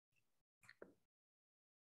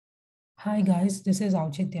Hi guys, this is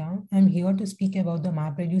Auchitya. I'm here to speak about the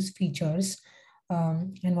MapReduce features.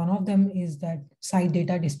 And one of them is that site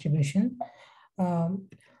data distribution. Um,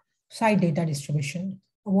 Site data distribution.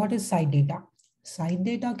 What is site data? Site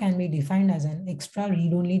data can be defined as an extra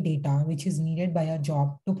read-only data which is needed by a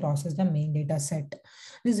job to process the main data set.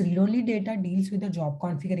 This read-only data deals with the job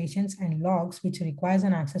configurations and logs which requires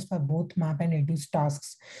an access for both map and reduce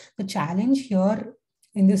tasks. The challenge here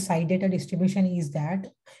in this site data distribution is that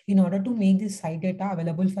in order to make this site data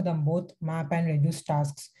available for the both map and reduce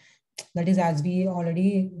tasks, that is, as we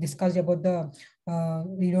already discussed about the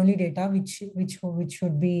read-only data which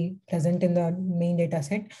should be present in the main data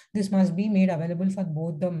set. This must be made available for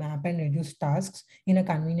both the map and reduce tasks in a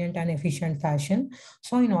convenient and efficient fashion.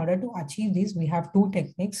 So in order to achieve this, we have two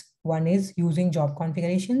techniques. One is using job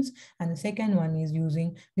configurations and the second one is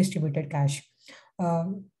using distributed cache.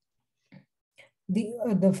 Um,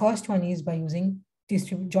 the first one is by using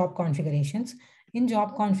job configurations. In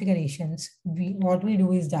job configurations, what we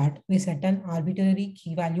do is that we set an arbitrary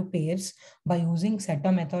key value pairs by using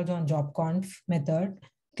setter methods on job conf method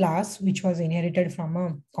class, which was inherited from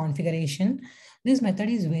a configuration. This method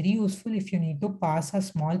is very useful if you need to pass a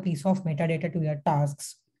small piece of metadata to your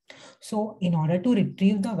tasks. So in order to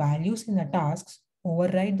retrieve the values in the tasks,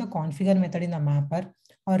 override the configure method in the mapper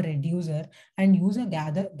or reducer and use a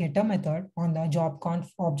getter method on the job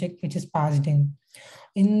conf object which is passed in.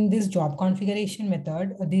 In this job configuration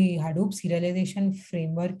method, the Hadoop serialization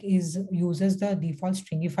framework uses the default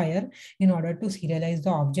stringifier in order to serialize the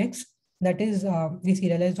objects. That is, we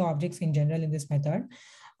serialize the objects in general in this method.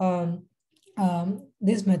 Um,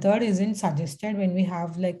 this method isn't suggested when we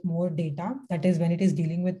have like more data, that is when it is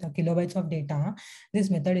dealing with kilobytes of data. This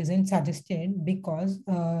method isn't suggested because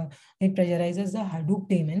it pressurizes the Hadoop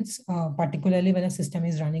daemons, particularly when a system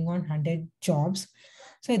is running on 100 jobs.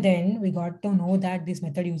 So then we got to know that this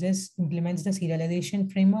method implements the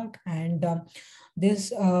serialization framework, and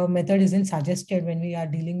this method isn't suggested when we are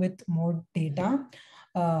dealing with more data.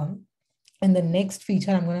 Uh, and the next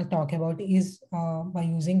feature I'm going to talk about is by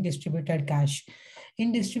using distributed cache.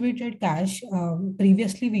 In distributed cache,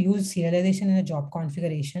 previously we used serialization in a job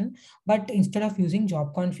configuration, but instead of using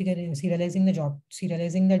job configuration,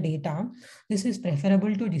 serializing the data, this is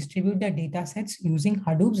preferable to distribute the data sets using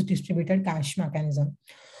Hadoop's distributed cache mechanism.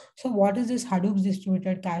 So what is this Hadoop's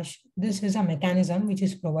distributed cache? This is a mechanism which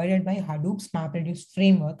is provided by Hadoop's MapReduce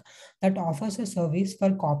framework that offers a service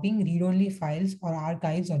for copying read-only files or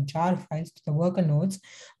archives or jar files to the worker nodes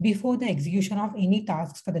before the execution of any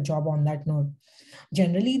tasks for the job on that node.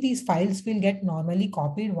 Generally, these files will get normally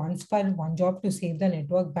copied once per one job to save the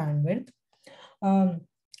network bandwidth. Um,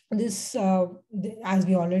 as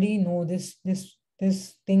we already know, this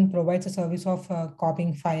thing provides a service of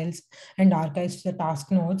copying files and archives to the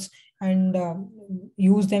task nodes and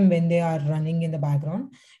use them when they are running in the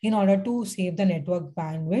background in order to save the network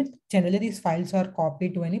bandwidth. Generally, these files are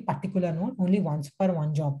copied to any particular node only once per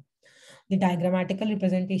one job. The diagrammatical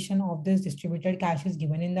representation of this distributed cache is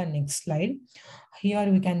given in the next slide. Here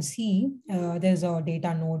we can see there's a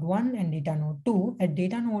data node 1 and data node 2. At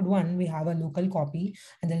data node 1, we have a local copy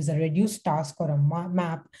and there is a reduced task or a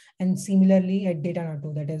map. And similarly at data node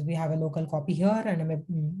 2, that is we have a local copy here and a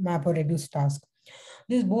map or reduced task.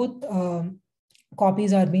 These both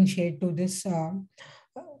copies are being shared to this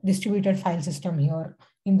distributed file system here.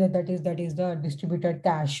 That is the distributed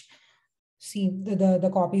cache. See, the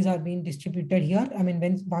copies are being distributed here. I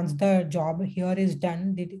mean, once the job here is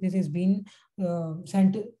done, this is being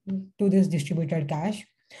sent to this distributed cache.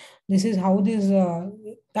 This is how this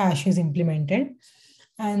cache is implemented.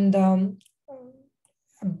 And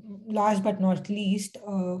last but not least,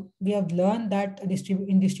 we have learned that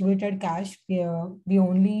in distributed cache, we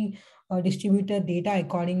only distribute the data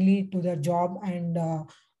accordingly to the job,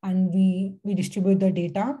 and we distribute the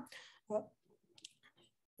data.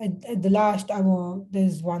 Uh, at the last,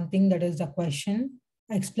 there's one thing that is the question.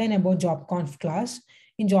 Explain about job conf class.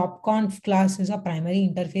 In job conf class is a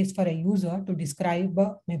primary interface for a user to describe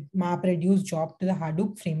a map reduce job to the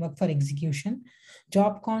Hadoop framework for execution.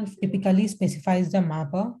 Job conf typically specifies the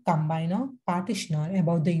mapper, combiner, partitioner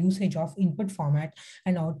about the usage of input format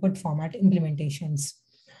and output format implementations.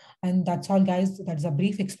 And that's all, guys. That's a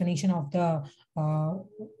brief explanation of the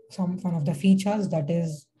some one of the features that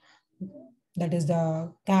is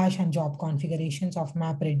the cache and job configurations of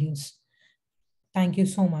MapReduce. Thank you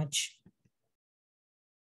so much.